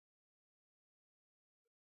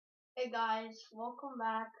Hey guys, welcome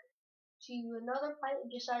back to another Pilot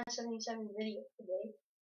Josiah 77 video today.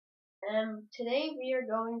 Today we are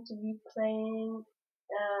going to be playing,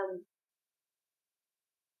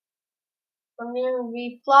 I'm going to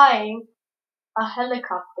be flying a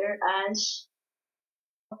helicopter as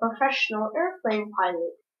a professional airplane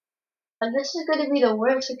pilot. And this is going to be the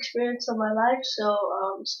worst experience of my life, so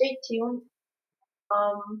stay tuned.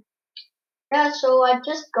 Yeah, so I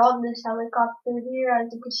just got this helicopter here.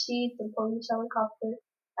 As you can see, it's a police helicopter.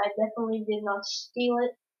 I definitely did not steal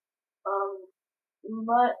it.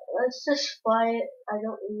 But let's just fly it. I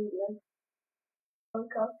don't really like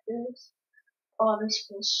helicopters. Oh, this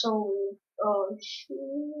feels so weird. Oh,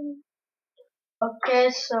 shoot.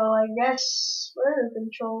 Okay, so I guess, what are the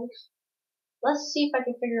controls? Let's see if I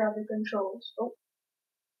can figure out the controls. Oh,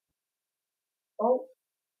 oh,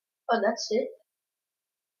 that's it.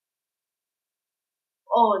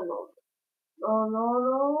 Oh, no. No, no,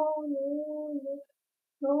 no, no, no,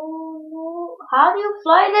 no, no. How do you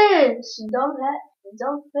fly this? Dumb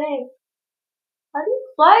thing. How do you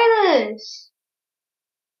fly this?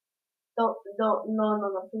 No,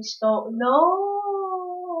 please don't. No.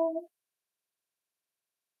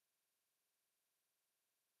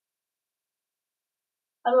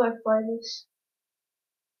 How do I fly this?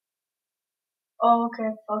 Oh, okay.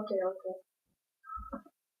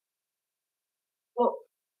 Oh,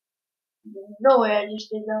 no way I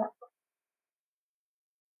just did that.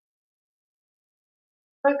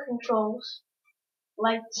 Quick controls.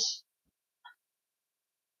 Lights.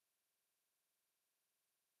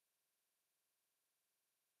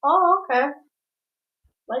 Oh, okay.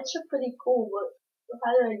 Lights are pretty cool, but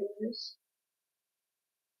how do I do this?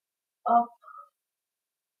 Up.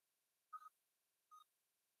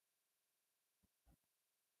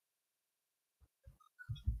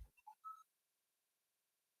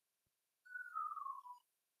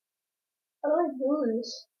 How do I do this?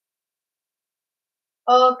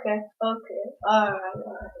 Okay. Alright. Okay.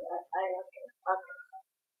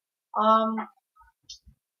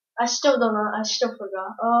 I still don't know. I still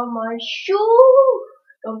forgot. Oh, my shoe!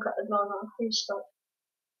 Don't cut. No, please don't.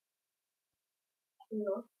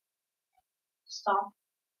 No. Stop.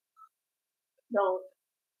 Don't.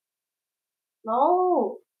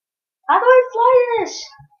 No! How do I fly this?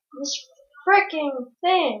 This freaking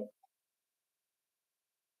thing.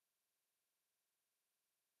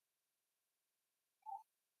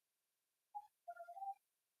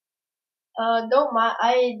 Don't mind.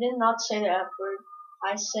 I did not say the F word.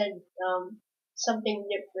 I said something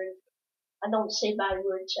different. I don't say bad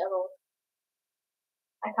words at all.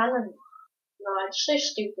 I kind of no. I just say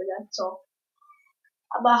stupid. That's all.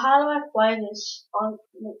 But how do I fly this on?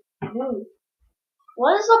 Dude,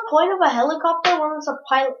 what is the point of a helicopter when it's a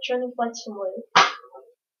pilot training flight simulator?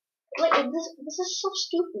 Like this is so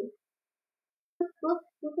stupid. Look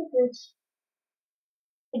at this.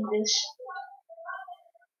 Look at this.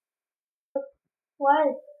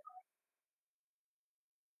 Why?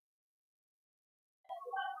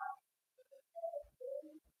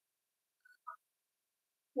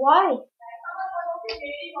 Why?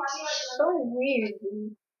 So weird,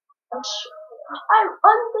 dude. I'm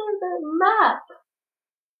under the map.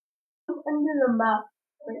 I'm under the map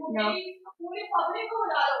right now.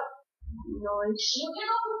 Noise.